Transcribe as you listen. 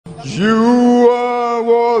You are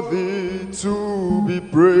worthy to be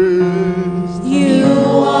praised. You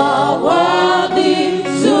are worthy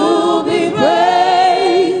to be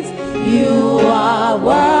praised. You are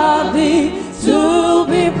worthy to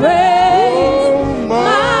be praised. Oh,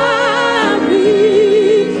 my Redeemer.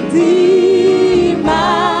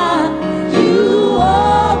 You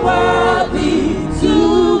are worthy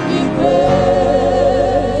to be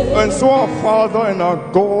praised. And so our Father and our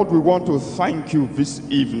God, we want to thank you this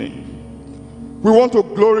evening. We want to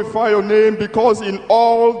glorify your name because in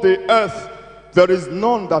all the earth there is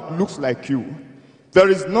none that looks like you. There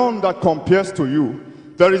is none that compares to you.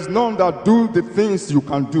 There is none that do the things you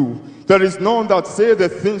can do. There is none that say the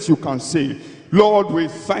things you can say. Lord, we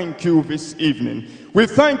thank you this evening. We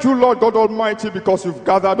thank you, Lord God Almighty, because you've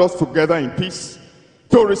gathered us together in peace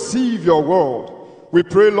to receive your word. We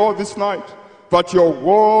pray, Lord, this night that your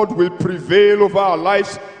word will prevail over our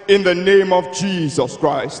lives in the name of Jesus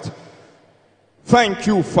Christ. Thank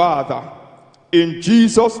you, Father. In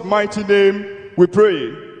Jesus' mighty name we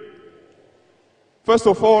pray. First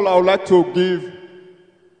of all, I would like to give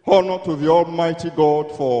honor to the Almighty God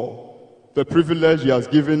for the privilege he has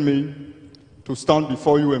given me to stand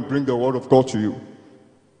before you and bring the word of God to you.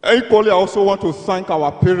 Equally, I also want to thank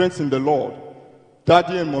our parents in the Lord,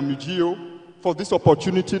 Daddy and Mommy Gio, for this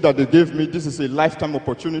opportunity that they gave me. This is a lifetime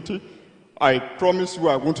opportunity. I promise you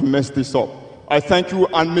I won't mess this up. I thank you,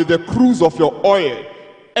 and may the cruise of your oil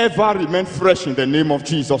ever remain fresh in the name of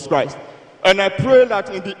Jesus Christ. And I pray that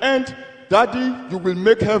in the end, Daddy, you will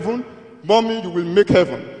make heaven. Mommy, you will make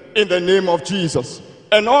heaven in the name of Jesus.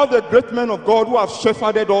 And all the great men of God who have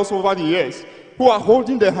shepherded us over the years, who are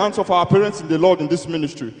holding the hands of our parents in the Lord in this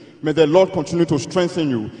ministry, may the Lord continue to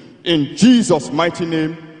strengthen you. In Jesus' mighty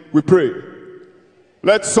name, we pray.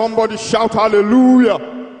 Let somebody shout hallelujah.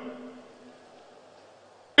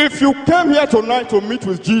 If you came here tonight to meet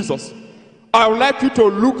with Jesus, I would like you to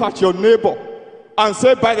look at your neighbor and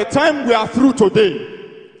say, by the time we are through today,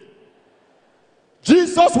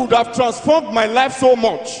 Jesus would have transformed my life so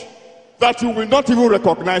much that you will not even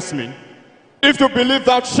recognize me. If you believe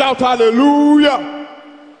that, shout hallelujah.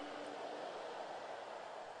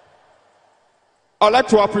 I'd like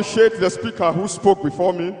to appreciate the speaker who spoke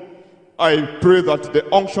before me. I pray that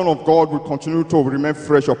the unction of God will continue to remain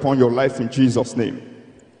fresh upon your life in Jesus' name.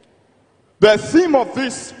 The theme of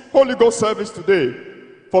this Holy Ghost service today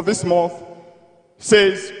for this month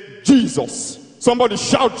says Jesus. Somebody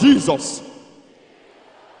shout Jesus.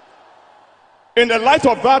 In the light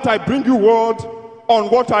of that, I bring you word on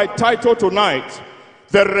what I titled tonight,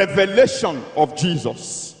 the revelation of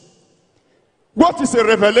Jesus. What is a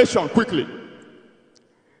revelation? Quickly.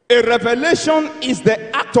 A revelation is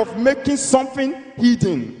the act of making something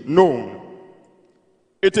hidden known.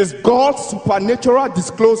 It is God's supernatural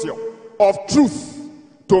disclosure of truth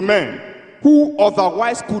to men who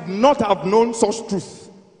otherwise could not have known such truth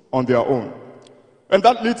on their own. And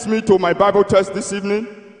that leads me to my Bible text this evening,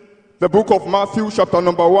 the book of Matthew chapter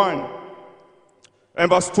number 1 and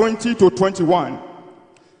verse 20 to 21.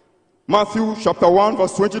 Matthew chapter 1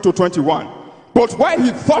 verse 20 to 21. But while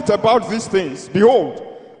he thought about these things, behold,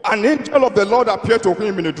 an angel of the Lord appeared to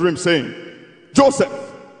him in a dream, saying, Joseph,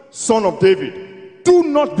 son of David, do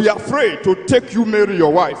not be afraid to take you Mary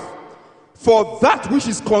your wife, for that which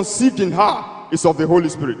is conceived in her is of the Holy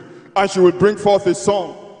Spirit. And she will bring forth a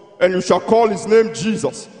son, and you shall call his name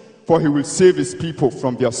Jesus, for he will save his people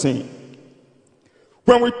from their sin.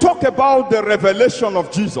 When we talk about the revelation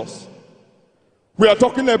of Jesus, we are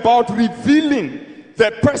talking about revealing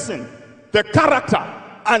the person, the character,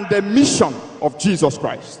 and the mission of Jesus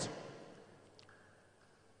Christ.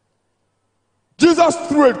 Jesus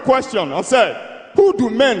threw a question and said, who do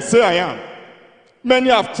men say I am?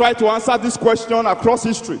 Many have tried to answer this question across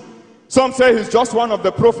history. Some say he's just one of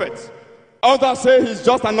the prophets. Others say he's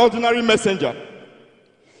just an ordinary messenger.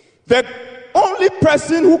 The only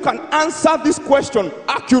person who can answer this question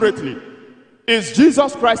accurately is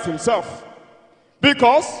Jesus Christ himself.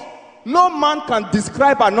 Because no man can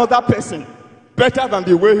describe another person better than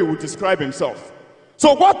the way he would describe himself.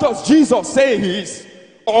 So what does Jesus say he is?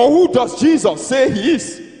 Or who does Jesus say he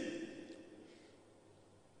is?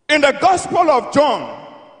 In the Gospel of John,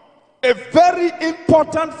 a very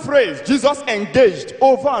important phrase Jesus engaged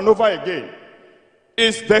over and over again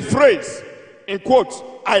is the phrase, in quotes,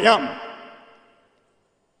 I am.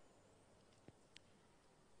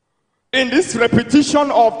 In this repetition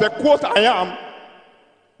of the quote, I am,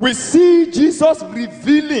 we see Jesus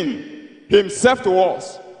revealing himself to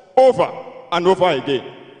us over and over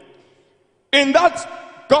again. In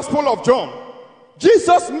that Gospel of John,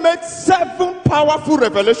 Jesus made 7 powerful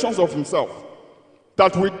revelations of himself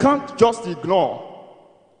that we can't just ignore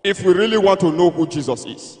if we really want to know who Jesus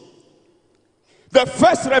is. The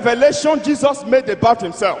first revelation Jesus made about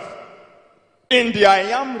himself in the I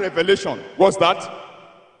am revelation was that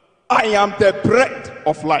I am the bread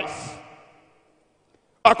of life.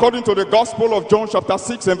 According to the Gospel of John chapter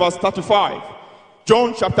 6 and verse 35,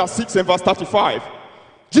 John chapter 6 and verse 35,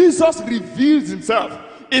 Jesus reveals himself.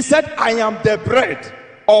 He said, I am the bread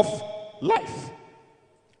of life.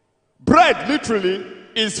 Bread literally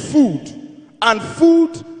is food, and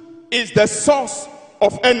food is the source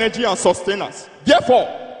of energy and sustenance. Therefore,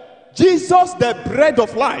 Jesus, the bread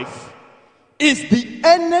of life, is the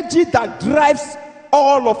energy that drives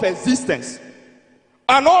all of existence.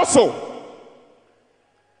 And also,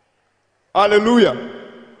 hallelujah,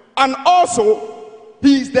 and also,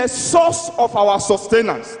 he is the source of our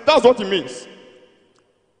sustenance. That's what it means.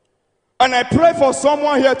 And I pray for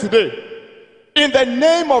someone here today, in the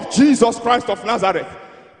name of Jesus Christ of Nazareth,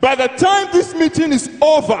 by the time this meeting is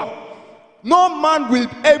over, no man will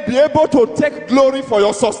be able to take glory for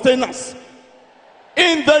your sustenance.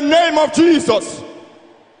 In the name of Jesus.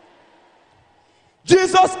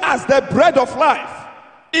 Jesus, as the bread of life,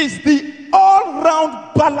 is the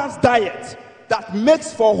all-round balanced diet that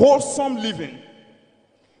makes for wholesome living.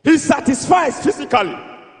 He satisfies physically.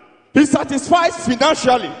 He satisfies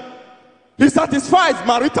financially. He satisfies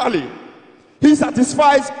maritally. He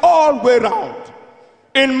satisfies all way round.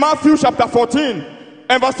 In Matthew chapter 14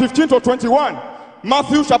 and verse 15 to 21.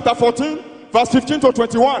 Matthew chapter 14 verse 15 to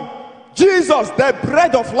 21. Jesus, the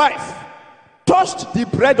bread of life, touched the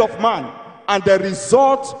bread of man, and the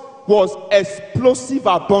result was explosive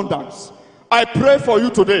abundance. I pray for you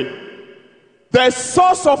today. The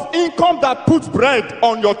source of income that puts bread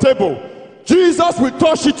on your table, Jesus will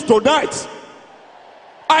touch it tonight.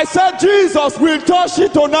 I said Jesus will touch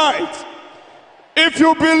it tonight. If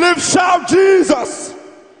you believe, shout Jesus.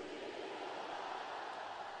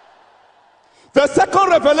 The second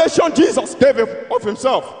revelation Jesus gave of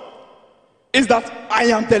himself is that I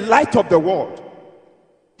am the light of the world.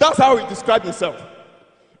 That's how he described himself.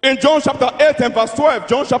 In John chapter 8 and verse 12,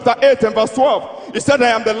 John chapter 8 and verse 12, he said, I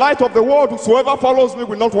am the light of the world. Whosoever follows me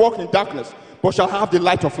will not walk in darkness, but shall have the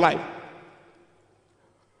light of life.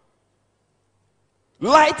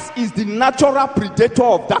 Light is the natural predator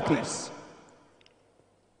of darkness.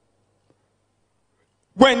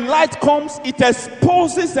 When light comes, it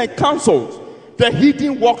exposes and cancels the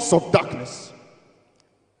hidden works of darkness.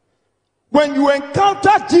 When you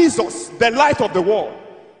encounter Jesus, the light of the world,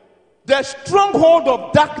 the stronghold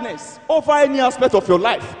of darkness over any aspect of your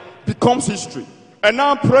life becomes history. And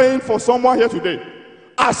now I'm praying for someone here today.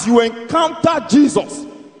 As you encounter Jesus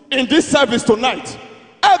in this service tonight,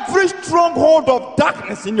 every stronghold of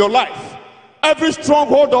darkness in your life, every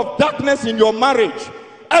stronghold of darkness in your marriage,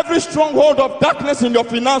 every stronghold of darkness in your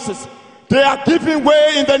finances, they are giving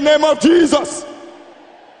way in the name of Jesus.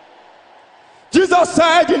 Jesus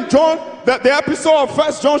said in John, that the episode of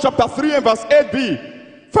 1 John chapter 3 and verse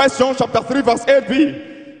 8b, 1 John chapter 3 verse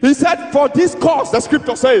 8b, he said, for this cause, the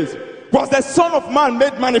scripture says, was the Son of Man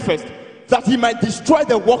made manifest, that he might destroy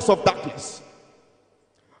the works of darkness.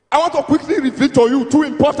 I want to quickly reveal to you two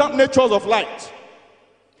important natures of light.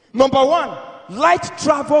 Number one, light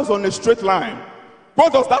travels on a straight line.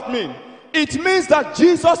 What does that mean? It means that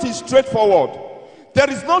Jesus is straightforward. There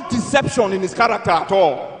is no deception in his character at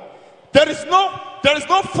all. There is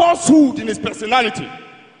no falsehood in his personality.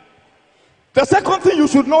 The second thing you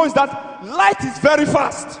should know is that light is very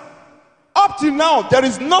fast. Up till now, there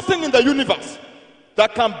is nothing in the universe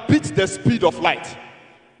that can beat the speed of light.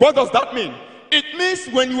 What does that mean? It means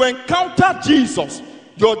when you encounter Jesus,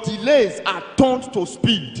 your delays are turned to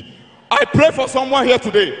speed. I pray for someone here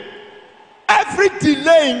today. Every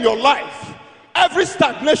delay in your life, every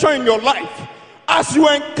stagnation in your life, as you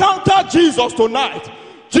encounter Jesus tonight,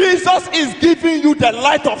 Jesus is giving you the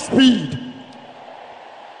light of speed.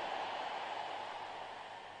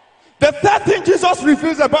 The third thing Jesus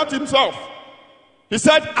reveals about himself, he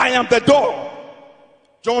said, I am the door.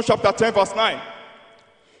 John chapter 10 verse 9.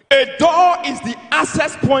 A door is the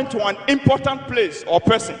access point to an important place or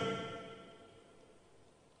person.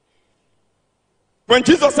 When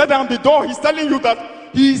Jesus said, I am the door, he's telling you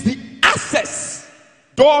that he is the access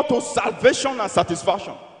door to salvation and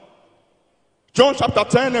satisfaction. John chapter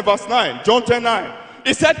 10 and verse 9. John 10:9.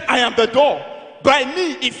 He said, I am the door. By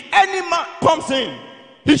me, if any man comes in,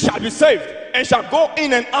 he shall be saved and shall go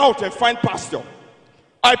in and out and find pasture.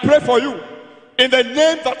 I pray for you in the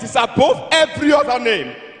name that is above every other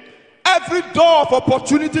name. Every door of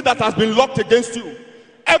opportunity that has been locked against you,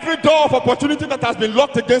 every door of opportunity that has been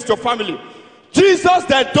locked against your family, Jesus,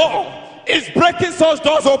 the door, is breaking such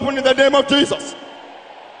doors open in the name of Jesus.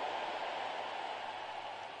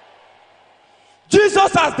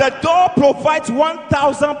 Jesus as the door provides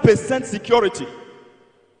 1,000% security.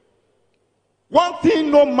 One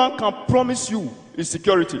thing no man can promise you is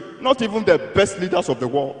security. Not even the best leaders of the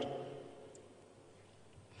world.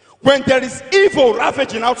 When there is evil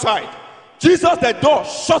ravaging outside, Jesus the door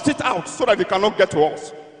shuts it out so that it cannot get to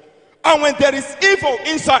us. And when there is evil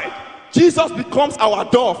inside, Jesus becomes our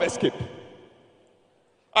door of escape.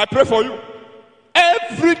 I pray for you.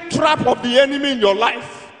 Every trap of the enemy in your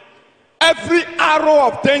life, every arrow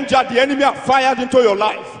of danger the enemy has fired into your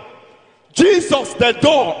life, Jesus the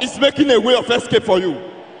door is making a way of escape for you.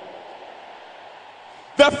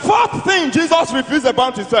 The fourth thing Jesus reveals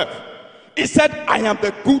about himself, he said, I am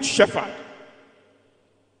the good shepherd.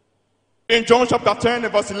 In John chapter 10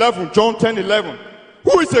 and verse 11, John 10:11,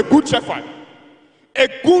 who is a good shepherd? A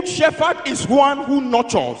good shepherd is one who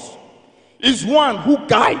nurtures, is one who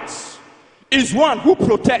guides, is one who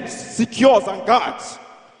protects, secures and guards,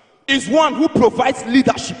 is one who provides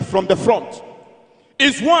leadership from the front,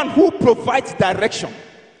 is one who provides direction.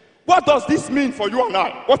 What does this mean for you and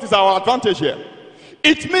I? What is our advantage here?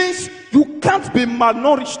 It means you can't be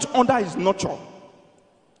malnourished under his nurture.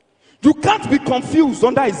 You can't be confused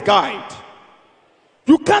under his guide.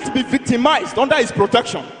 You can't be victimized under his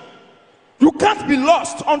protection. You can't be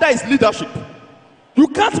lost under his leadership. You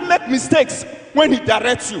can't make mistakes when he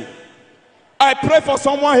directs you. I pray for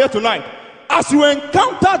someone here tonight. As you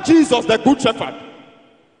encounter Jesus, the Good Shepherd,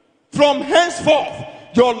 from henceforth,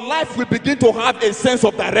 your life will begin to have a sense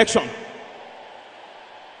of direction.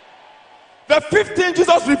 The fifth thing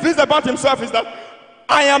Jesus reveals about himself is that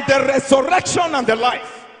I am the resurrection and the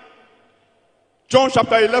life. John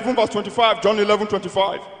chapter 11 verse 25, John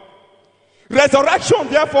 11:25. Resurrection,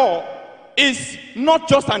 therefore, is not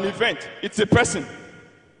just an event, it's a person.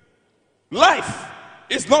 Life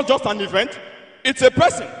is not just an event, it's a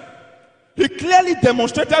person. He clearly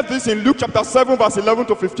demonstrated this in Luke chapter 7 verse 11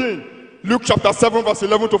 to 15. Luke chapter 7 verse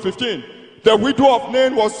 11 to 15. The widow of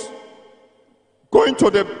Nain was going to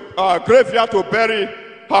the graveyard to bury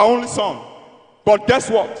her only son. But guess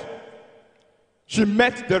what? She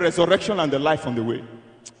met the resurrection and the life on the way.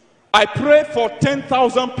 I pray for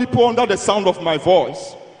 10,000 people under the sound of my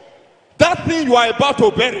voice. That thing you are about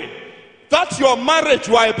to bury, that your marriage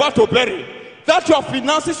you are about to bury, that your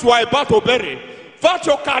finances you are about to bury, that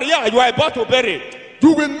your career you are about to bury,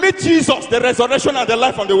 you will meet Jesus, the resurrection and the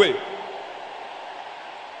life on the way.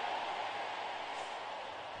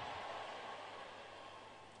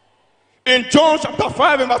 In John chapter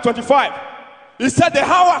 5 and verse 25, he said, the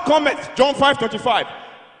hour cometh, John 5:25,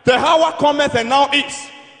 the hour cometh and now is,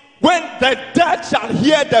 when the dead shall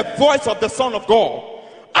hear the voice of the Son of God,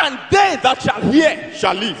 and they that shall hear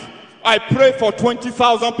shall live. I pray for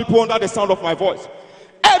 20,000 people under the sound of my voice.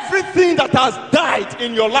 Everything that has died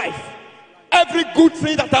in your life, every good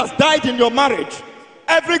thing that has died in your marriage,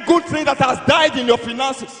 every good thing that has died in your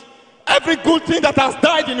finances, every good thing that has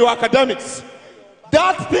died in your academics,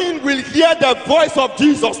 that thing will hear the voice of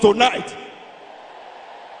Jesus tonight.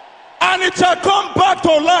 And it shall come back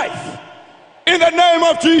to life in the name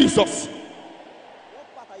of Jesus.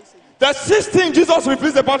 The sixth thing Jesus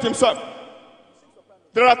reveals about himself.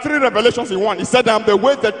 There are three revelations in one. He said, I am the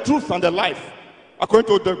way, the truth, and the life.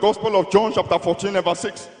 According to the Gospel of John chapter 14 and verse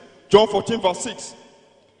 6. John 14 verse 6.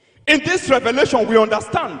 In this revelation we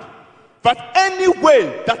understand that any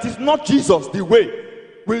way that is not Jesus, the way,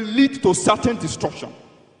 will lead to certain destruction.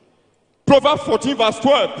 Proverbs 14 verse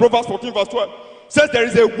 12. Proverbs 14 verse 12 says there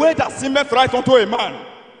is a way that seemeth right unto a man,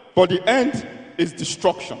 but the end is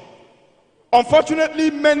destruction.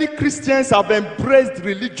 Unfortunately, many Christians have embraced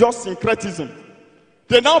religious syncretism.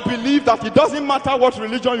 They now believe that it doesn't matter what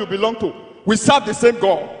religion you belong to, we serve the same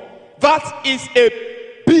God. That is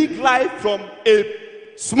a big lie from a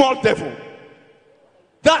small devil.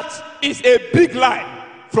 That is a big lie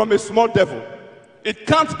from a small devil. It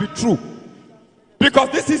can't be true, because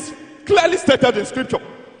this is clearly stated in scripture.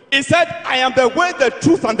 He said, I am the way, the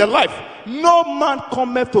truth, and the life. No man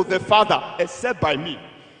cometh to the Father except by me.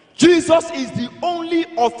 Jesus is the only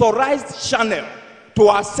authorized channel to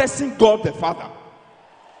accessing God the Father.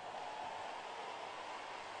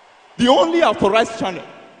 The only authorized channel.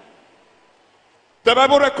 The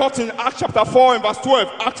Bible records in Acts chapter 4 and verse 12,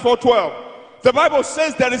 Acts 4:12. The Bible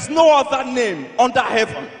says there is no other name under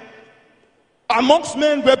heaven amongst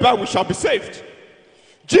men whereby we shall be saved.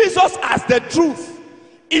 Jesus as the truth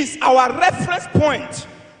is our reference point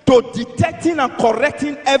to detecting and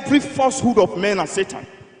correcting every falsehood of men and Satan,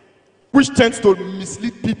 which tends to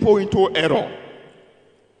mislead people into error.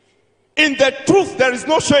 In the truth there is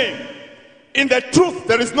no shame. In the truth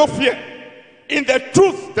there is no fear. In the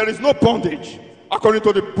truth there is no bondage. According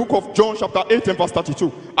to the book of John chapter 8 and verse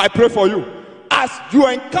 32. I pray for you. As you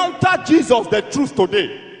encounter Jesus, the truth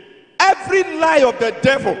today, every lie of the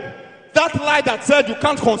devil, that lie that said you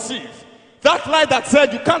can't conceive, that lie that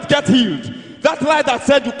said you can't get healed, that lie that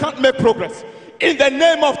said you can't make progress, in the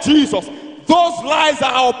name of Jesus, those lies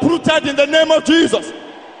are uprooted in the name of Jesus.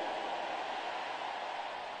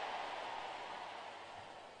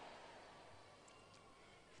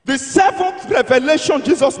 The seventh revelation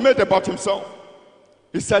Jesus made about himself,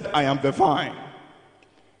 he said, I am the vine.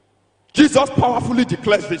 Jesus powerfully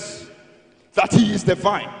declares this, that he is the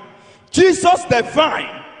vine. Jesus the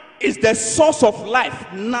vine is the source of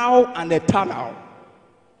life now and eternal.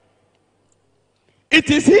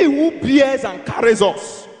 It is he who bears and carries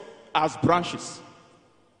us as branches.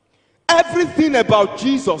 Everything about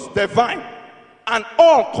Jesus the vine and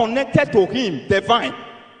all connected to him the vine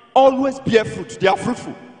always bear fruit. They are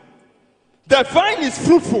fruitful. The vine is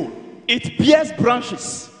fruitful. It bears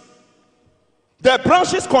branches. The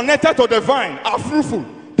branches connected to the vine are fruitful.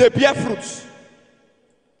 They bear fruits.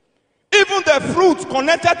 Even the fruits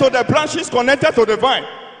connected to the branches connected to the vine,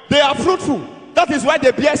 they are fruitful. That is why they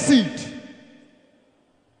bear seed.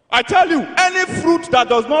 I tell you, any fruit that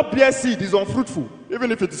does not bear seed is unfruitful,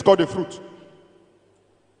 even if it is called a fruit.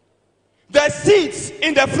 The seeds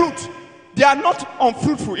in the fruit, they are not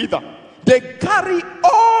unfruitful either. They carry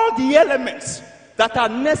all the elements that are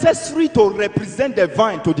necessary to represent the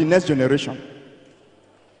vine to the next generation.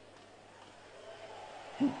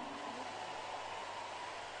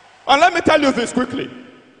 And let me tell you this quickly.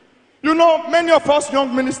 You know, many of us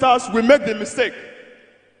young ministers, we make the mistake.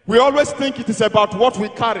 We always think it is about what we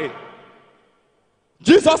carry.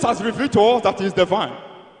 Jesus has revealed to us that he is the vine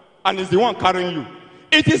and is the one carrying you.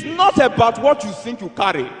 It is not about what you think you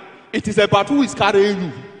carry. It is about who is carrying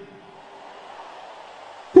you.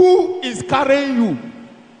 Who is carrying you?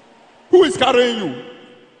 Who is carrying you?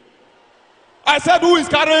 I said, who is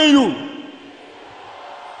carrying you?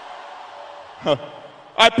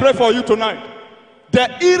 I pray for you tonight.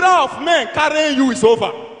 The era of men carrying you is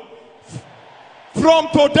over. From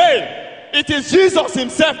today, it is Jesus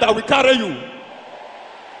himself that will carry you.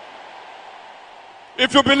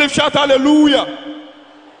 If you believe, shout hallelujah.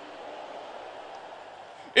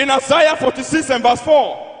 In Isaiah 46 and verse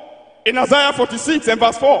 4, in Isaiah 46 and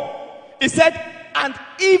verse 4, it said, and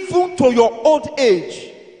even to your old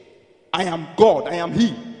age, I am God, I am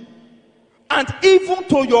he. And even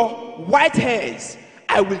to your white hairs,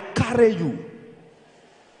 I will carry you.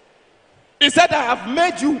 He said, I have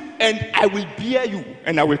made you and I will bear you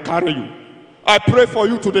and I will carry you. I pray for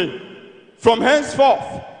you today. From henceforth,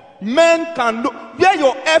 men can look where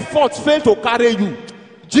your efforts fail to carry you,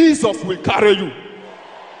 Jesus will carry you.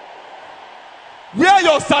 Where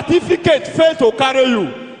your certificate failed to carry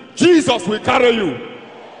you, Jesus will carry you.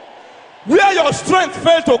 Where your strength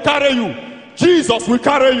failed to carry you, Jesus will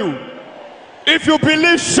carry you. If you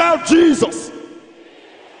believe, shout Jesus.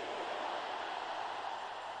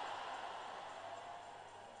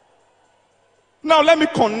 Now let me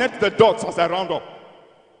connect the dots as I round up.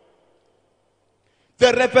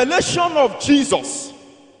 The revelation of Jesus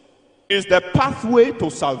is the pathway to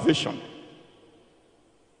salvation.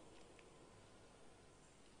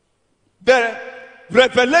 The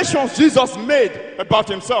revelations Jesus made about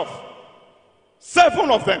himself, 7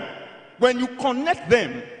 of them, when you connect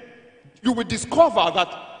them, you will discover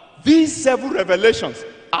that these 7 revelations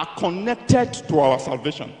are connected to our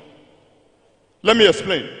salvation. Let me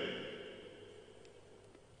explain.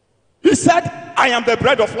 He said, I am the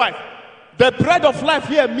bread of life. The bread of life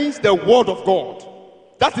here means the word of God.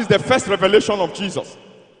 That is the first revelation of Jesus.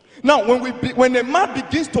 Now, when a man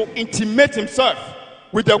begins to intimate himself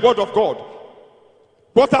with the word of God,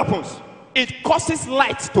 what happens? It causes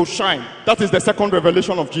light to shine. That is the second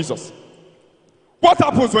revelation of Jesus. What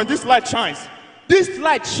happens when this light shines? This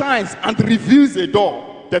light shines and reveals a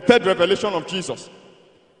door. The third revelation of Jesus.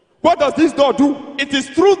 What does this door do? It is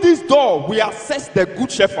through this door we access the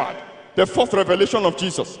good shepherd. The fourth revelation of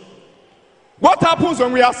Jesus. What happens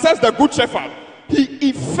when we access the good shepherd? He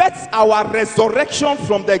effects our resurrection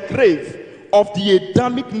from the grave of the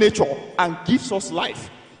Adamic nature and gives us life.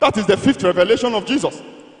 That is the fifth revelation of Jesus.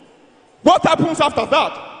 What happens after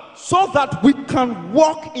that? So that we can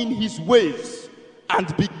walk in his ways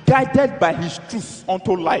and be guided by his truth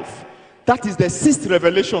unto life. That is the sixth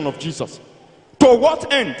revelation of Jesus. To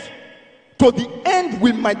what end? To the end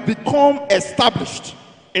we might become established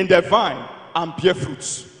in the vine and bear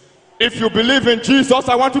fruits. If you believe in Jesus,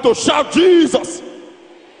 I want you to shout Jesus.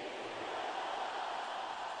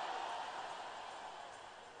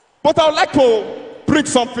 But I would like to bring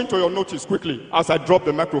something to your notice quickly as I drop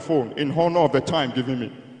the microphone in honor of the time given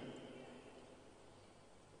me.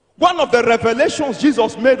 One of the revelations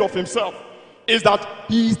Jesus made of himself is that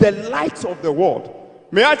he is the light of the world.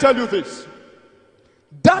 May I tell you this?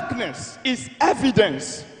 Darkness is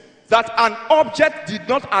evidence that an object did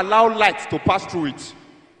not allow light to pass through it.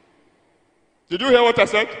 Did you hear what I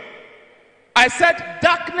said? I said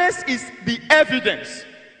darkness is the evidence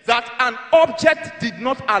that an object did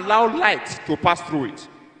not allow light to pass through it.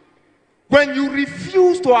 When you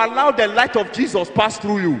refuse to allow the light of Jesus pass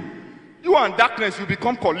through you, you and darkness, you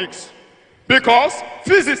become colleagues. Because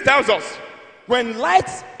physics tells us, when light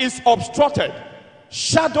is obstructed,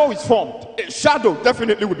 shadow is formed. A shadow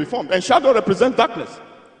definitely will be formed, and shadow represents darkness.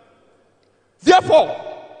 Therefore,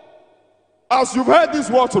 as you've heard this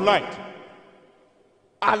word tonight,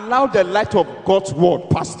 allow the light of God's word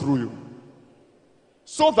pass through you,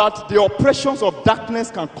 so that the oppressions of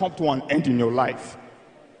darkness can come to an end in your life.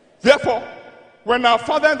 Therefore, when our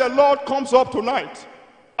Father and the Lord comes up tonight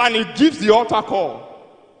and he gives the altar call,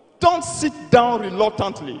 don't sit down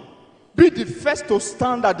reluctantly. Be the first to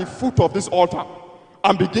stand at the foot of this altar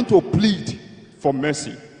and begin to plead for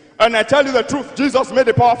mercy. And I tell you the truth, Jesus made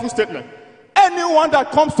a powerful statement. Anyone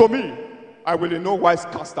that comes to me, I will in no wise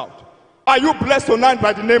cast out. Are you blessed tonight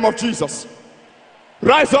by the name of Jesus?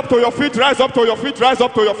 Rise up to your feet, rise up to your feet, rise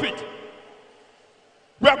up to your feet.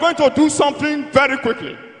 We are going to do something very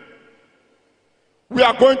quickly. We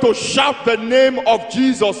are going to shout the name of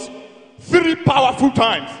Jesus 3 powerful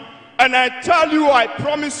times. And I tell you, I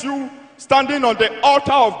promise you, standing on the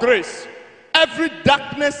altar of grace, every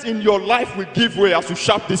darkness in your life will give way as you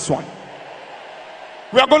shout this one.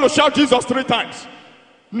 We are going to shout Jesus 3 times.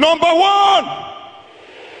 Number 1.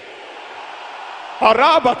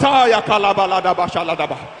 Number 2.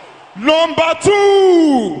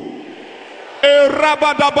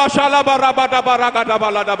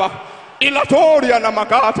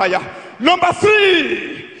 Number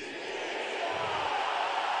 3.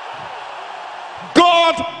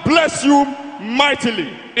 God bless you mightily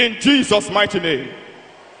in Jesus' mighty name.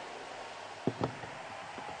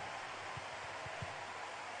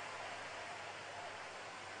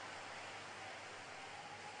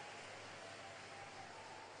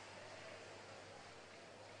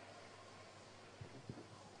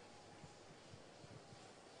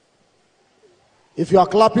 If you are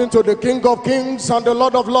clapping to the King of Kings and the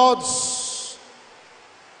Lord of Lords,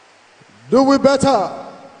 do we better,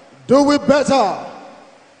 do we better,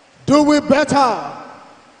 do we better.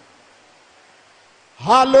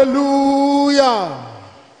 Hallelujah.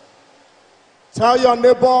 Tell your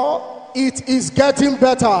neighbor, it is getting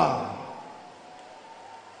better.